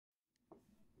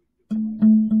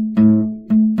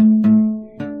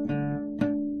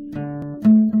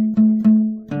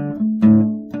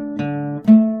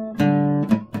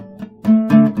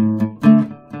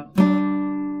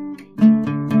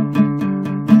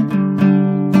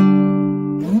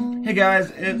Hey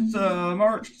guys, it's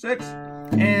March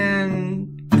 6th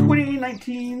in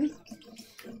 2019.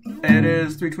 It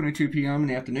is 3:22 p.m. in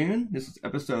the afternoon. This is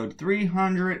episode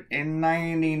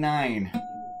 399.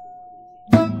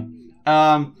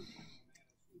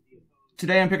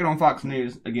 Today I'm picking on Fox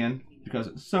News again because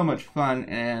it's so much fun,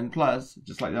 and plus,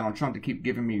 just like Donald Trump, to keep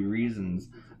giving me reasons.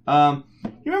 You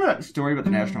remember that story about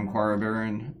the National Enquirer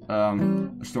bearing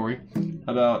a story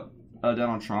about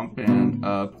Donald Trump and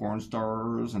porn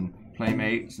stars and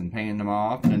playmates and paying them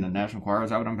off, and then the National Enquirer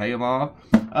is having them pay them off.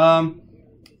 And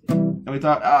we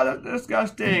thought, oh, that's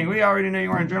disgusting. We already knew you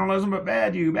weren't journalism, but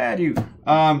bad you. Turns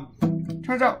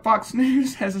out Fox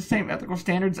News has the same ethical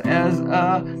standards as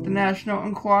the National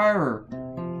Enquirer.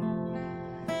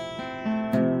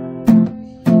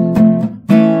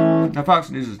 Now,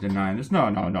 Fox News is denying this. No.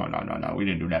 We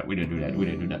didn't do that.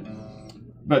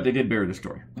 But they did bury the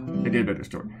story.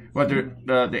 But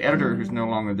the editor, who's no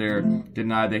longer there,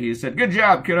 denied that. He said, good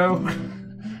job, kiddo.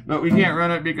 But we can't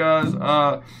run it because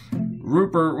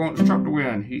Rupert wants Trump to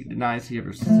win. He denies he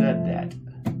ever said that.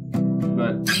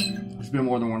 But there's been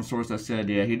more than one source that said,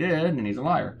 yeah, he did, and he's a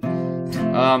liar.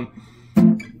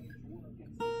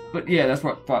 But yeah, that's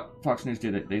what Fox News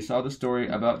did. They saw the story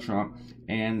about Trump,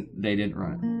 and they didn't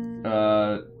run it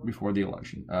before the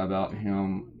election about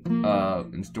him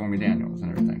and Stormy Daniels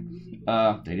and everything.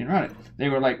 They didn't run it. They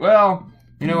were like, well,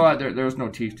 you know what? There was no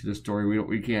teeth to the story.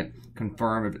 We can't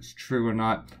confirm if it's true or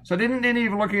not. So they didn't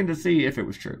even look in to see if it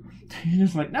was true. They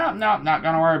just like, no, not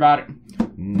gonna worry about it.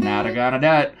 Not gonna do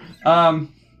it.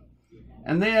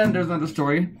 And then there's another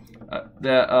story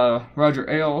that Roger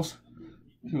Ailes,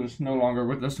 who is no longer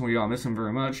with us, and we all miss him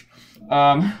very much,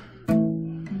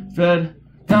 fed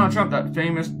Donald Trump that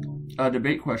famous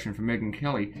debate question from Megyn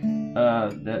Kelly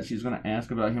that she's going to ask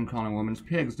about him calling women's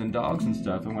pigs and dogs and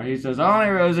stuff, and where he says, only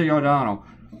Rosie O'Donnell.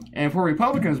 And for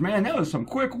Republicans, man, that was some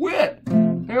quick wit.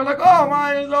 They were like, oh,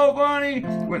 my, it's so funny.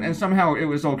 And somehow it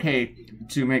was okay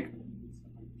to make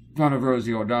fun of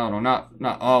Rosie O'Donnell. Not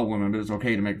all women, but it's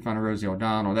okay to make fun of Rosie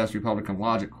O'Donnell. That's Republican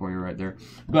logic for you right there.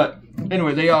 But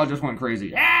anyway, they all just went crazy.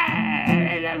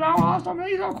 Yeah, he's so awesome.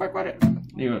 He's so quick with it.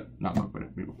 Anyway, not quick with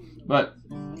it, people. But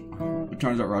it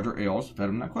turns out Roger Ailes fed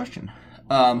him that question.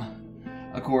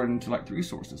 According to like 3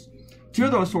 sources. 2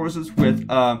 of those sources with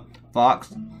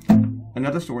Fox,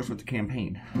 another source with the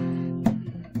campaign.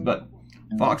 But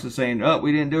Fox is saying, oh,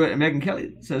 we didn't do it. And Megyn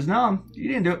Kelly says, no, you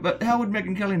didn't do it. But how would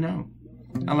Megyn Kelly know?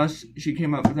 Unless she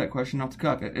came up with that question off the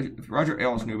cuff. If Roger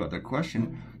Ailes knew about that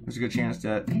question, there's a good chance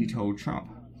that he told Trump.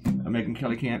 Megyn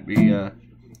Kelly can't be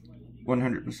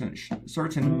 100%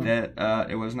 certain that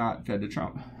it was not fed to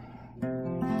Trump.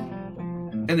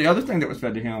 And the other thing that was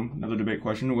fed to him, another debate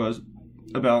question, was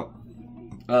about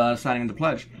signing the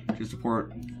pledge to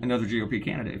support another GOP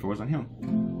candidate if it wasn't him.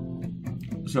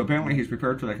 So apparently he's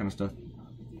prepared for that kind of stuff.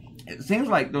 It seems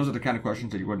like those are the kind of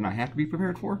questions that you would not have to be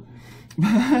prepared for.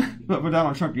 But for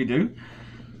Donald Trump, you do.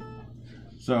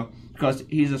 So, because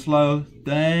he's a slow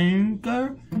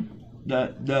thinker,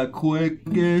 the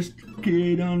quickest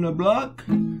kid on the block,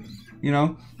 you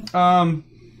know.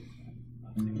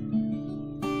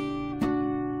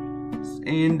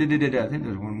 And I think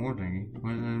there's one more thing.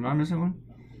 Am I missing one?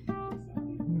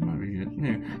 Might be good.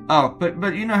 Yeah. Oh,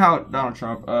 but you know how Donald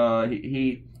Trump,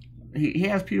 he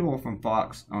has people from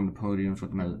Fox on the podiums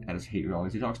with him at his hate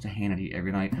rallies. He talks to Hannity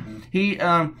every night.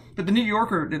 But the New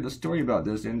Yorker did the story about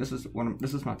this, and this is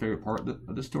my favorite part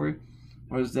of the story,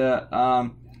 was that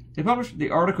they published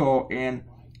the article, and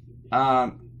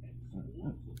the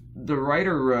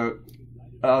writer wrote,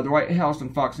 the White House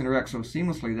and Fox interact so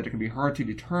seamlessly that it can be hard to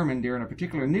determine during a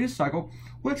particular news cycle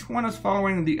which one is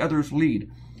following the other's lead.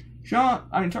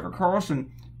 Tucker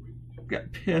Carlson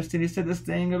got pissed, and he said this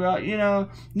thing about,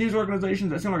 news organizations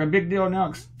that seem like a big deal now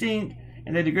extinct,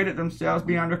 and they degraded themselves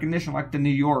beyond recognition, like the New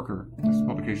Yorker. That's the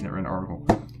publication that ran the article.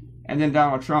 And then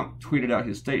Donald Trump tweeted out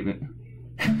his statement,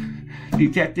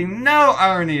 detecting no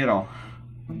irony at all.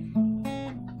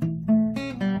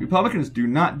 Republicans do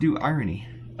not do irony.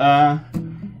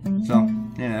 So,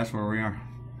 yeah, that's where we are.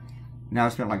 Now I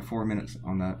spent like 4 minutes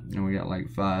on that, and we got like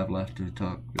 5 left to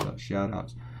talk about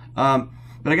shout-outs.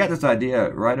 But I got this idea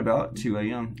right about 2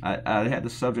 a.m. I had the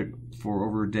subject for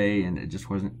over a day, and it just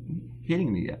wasn't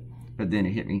hitting me yet. But then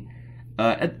it hit me.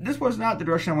 This was not the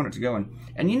direction I wanted to go in.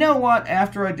 And you know what?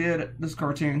 After I did this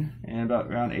cartoon, and about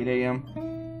around 8 a.m.,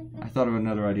 I thought of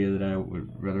another idea that I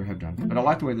would rather have done. But I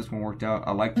like the way this one worked out.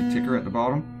 I like the ticker at the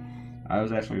bottom. I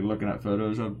was actually looking at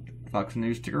photos of Fox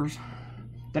News tickers.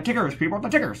 The tickers, people, the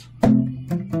tickers!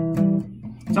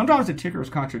 Sometimes the tickers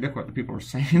contradict what the people are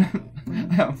saying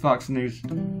on Fox News.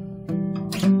 But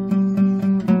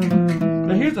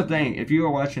here's the thing. If you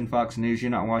are watching Fox News,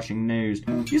 you're not watching news.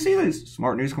 You see these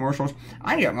smart news commercials?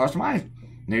 I get most of my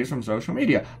news from social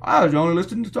media. I was only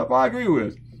listening to stuff I agree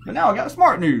with. But now I got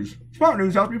smart news. Smart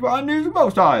news helps me find news on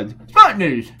both sides. Smart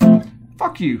news.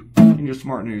 Fuck you and your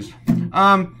smart news.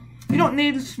 You don't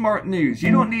need smart news.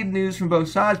 You don't need news from both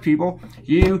sides, people.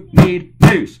 You need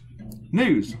news.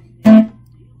 News.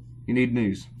 You need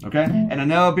news, okay? And I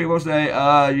know people say,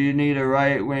 you need a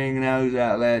right-wing news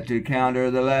outlet to counter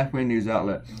the left-wing news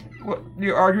outlet. Well,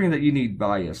 you're arguing that you need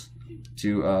bias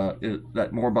that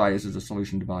more bias is a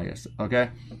solution to bias, okay?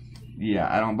 Yeah,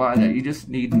 I don't buy that. You just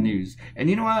need news. And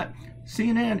you know what?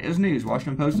 CNN is news.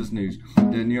 Washington Post is news.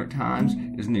 The New York Times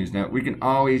is news. Now, we can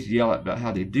always yell about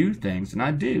how they do things, and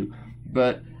I do,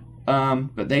 but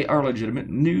they are legitimate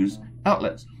news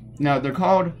outlets. Now, they're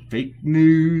called fake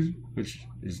news, which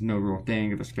is no real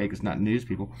thing. If it's fake, it's not news,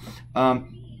 people. But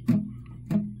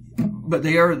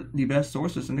they are the best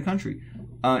sources in the country.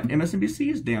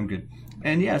 MSNBC is damn good.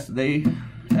 And yes, they,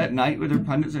 at night with their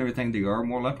pundits and everything, they are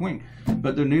more left-wing.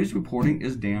 But their news reporting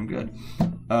is damn good.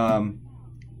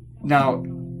 Now,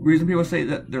 reason people say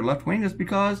that they're left-wing is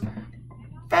because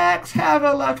facts have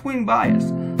a left-wing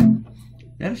bias.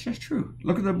 That is just true.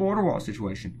 Look at the border wall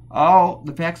situation. All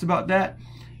the facts about that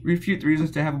refute the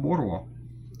reasons to have a border wall.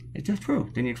 It's just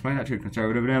true. Then you explain that to a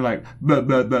conservative, and they're like,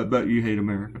 but you hate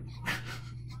America.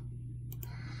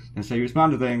 And so you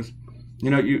respond to things. You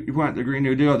know, you point the Green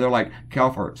New Deal, they're like cow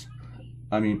farts.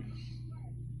 I mean,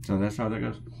 so that's how that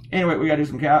goes. Anyway, we got to do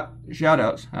some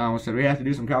shout-outs. I almost said we have to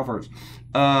do some cow farts.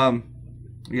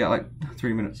 We got like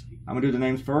 3 minutes. I'm going to do the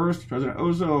names first. President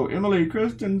Oso, Emily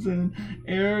Christensen,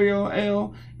 Ariel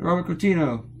L., Robert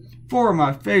Coutinho. 4 of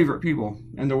my favorite people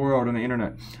in the world on the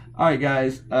internet. Alright,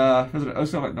 guys. President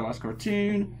Oso liked the last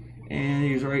cartoon. And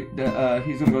he's right.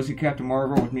 He's going to go see Captain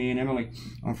Marvel with me and Emily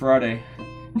on Friday.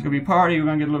 It's going to be a party. We're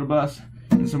going to get a little bus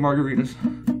and some margaritas.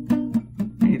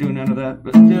 Ain't doing none of that,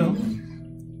 but still.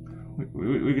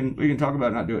 We can talk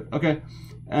about it, not do it. Okay.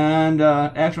 And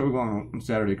actually, we're going on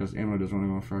Saturday because Emily doesn't want to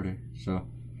go on Friday. So,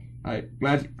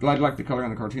 glad you like the color on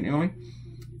the cartoon, Emily.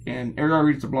 And Ariel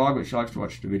reads the blog, but she likes to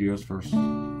watch the videos first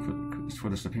for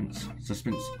the suspense.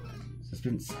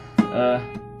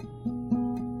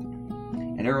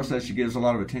 And Ariel says she gives a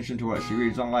lot of attention to what she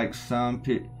reads, unlike some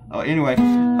anyway,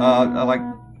 I like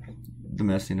the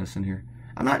messiness in here.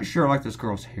 I'm not sure I like this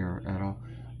girl's hair at all.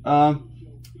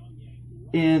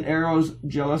 And Ariel's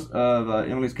jealous of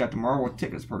Emily's Captain Marvel with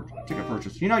ticket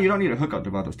purchase. You know, you don't need a hookup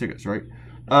to buy those tickets, right?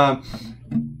 So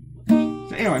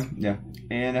anyway, yeah.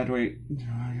 And I have to wait.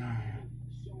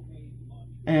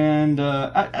 And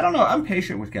I don't know. I'm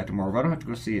patient with Captain Marvel. I don't have to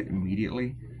go see it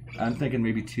immediately. I'm thinking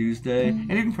maybe Tuesday.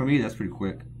 And even for me, that's pretty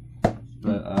quick.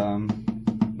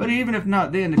 But even if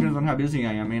not then, depends on how busy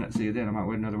I am. I may not see it then. I might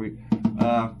wait another week.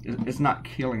 It's not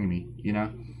killing me, you know.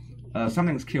 Some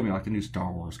things kill me, like the new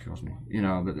Star Wars kills me, you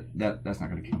know, but that's not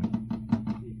going to kill me.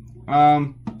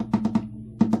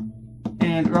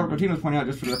 And Robert Coutinho was pointing out,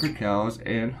 just for the record, cows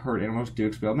and herd animals do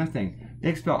expel methane. They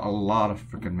expel a lot of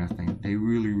freaking methane. They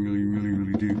really, really, really,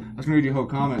 really do. I was going to read your whole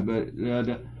comment, but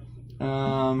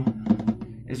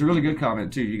it's a really good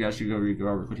comment, too. You guys should go read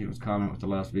Robert Coutinho's comment with the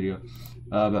last video.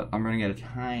 But I'm running out of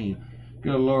time.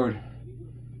 Good Lord.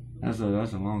 That's a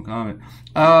long comment.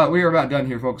 We are about done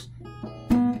here, folks.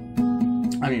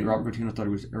 I mean, Robert Coutinho thought he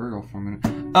was Ariel for a minute.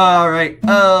 Alright,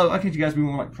 why can't you guys be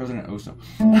more like President Oso?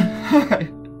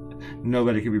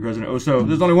 Nobody can be President Oso.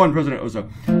 There's only one President Oso.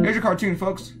 Here's your cartoon,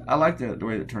 folks. I like the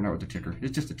way it turned out with the ticker.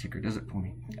 It's just a ticker. It does it for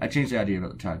me. I changed the idea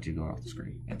about the tide to go off the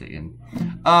screen at the end.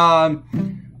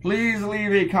 Please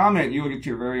leave a comment. You will get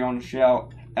your very own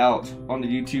shout out on the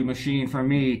YouTube machine from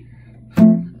me,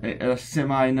 a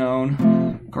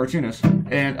semi-known cartoonist.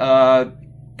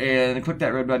 And click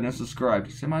that red button and subscribe.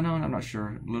 Semi-known? I'm not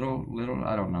sure. Little,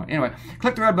 I don't know. Anyway,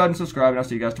 click the red button, subscribe, and I'll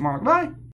see you guys tomorrow. Goodbye!